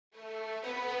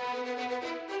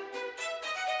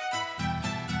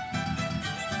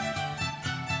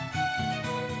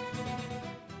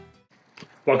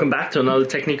Welcome back to another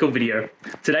technical video.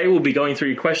 Today we'll be going through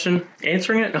your question,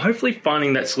 answering it, and hopefully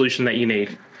finding that solution that you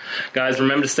need. Guys,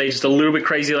 remember to stay just a little bit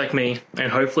crazy like me,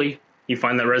 and hopefully you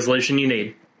find that resolution you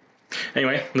need.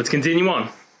 Anyway, let's continue on.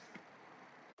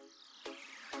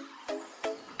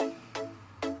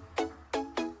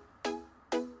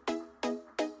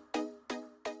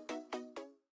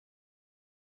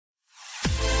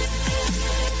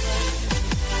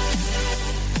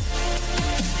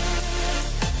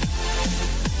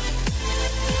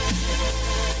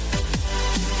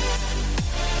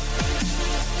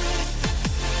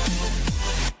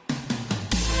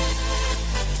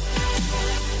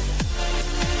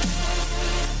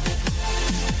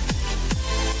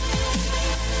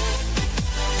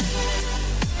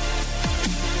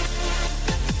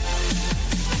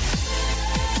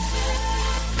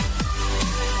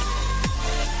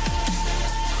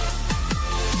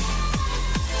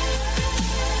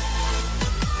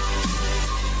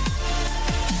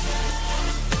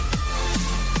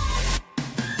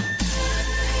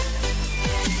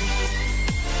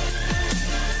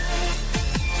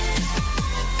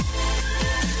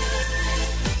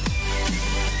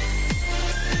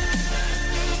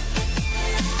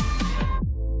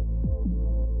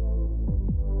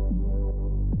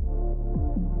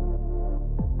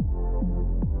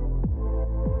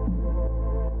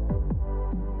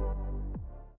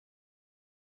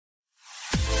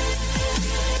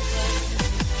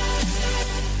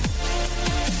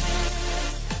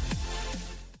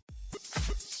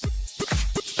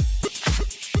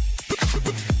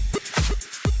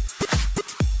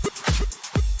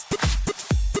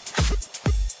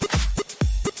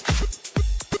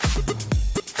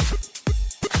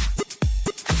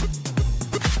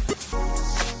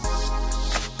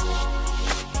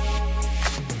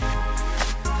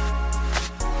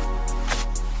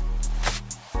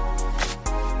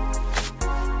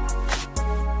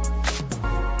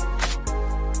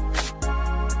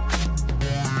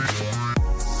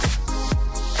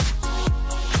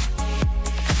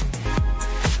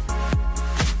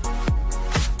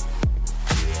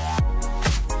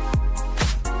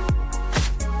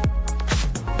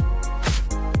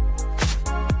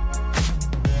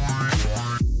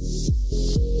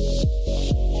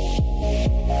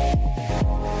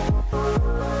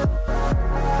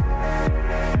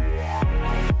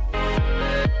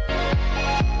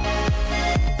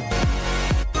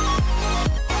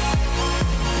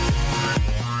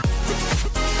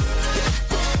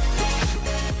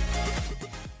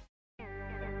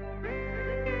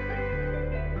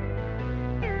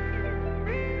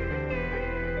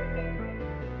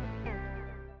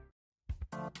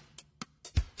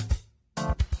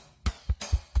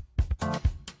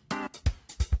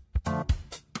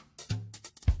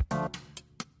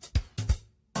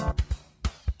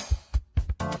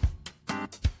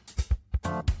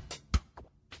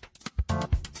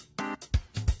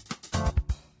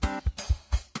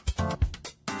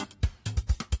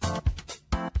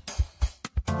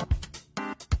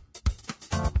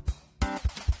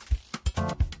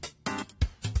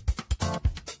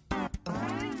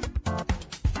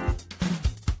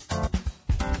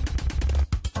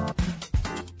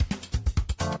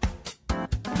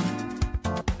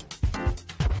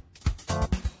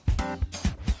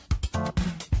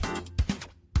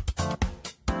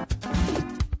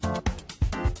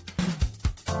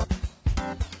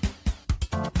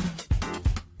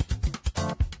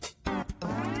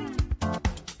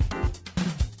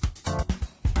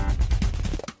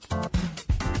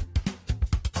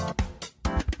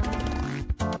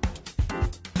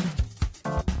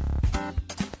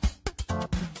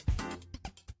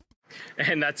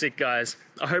 And that's it, guys.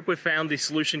 I hope we found the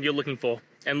solution you're looking for.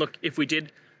 And look, if we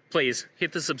did, please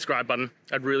hit the subscribe button.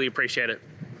 I'd really appreciate it.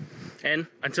 And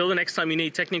until the next time you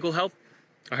need technical help,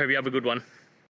 I hope you have a good one.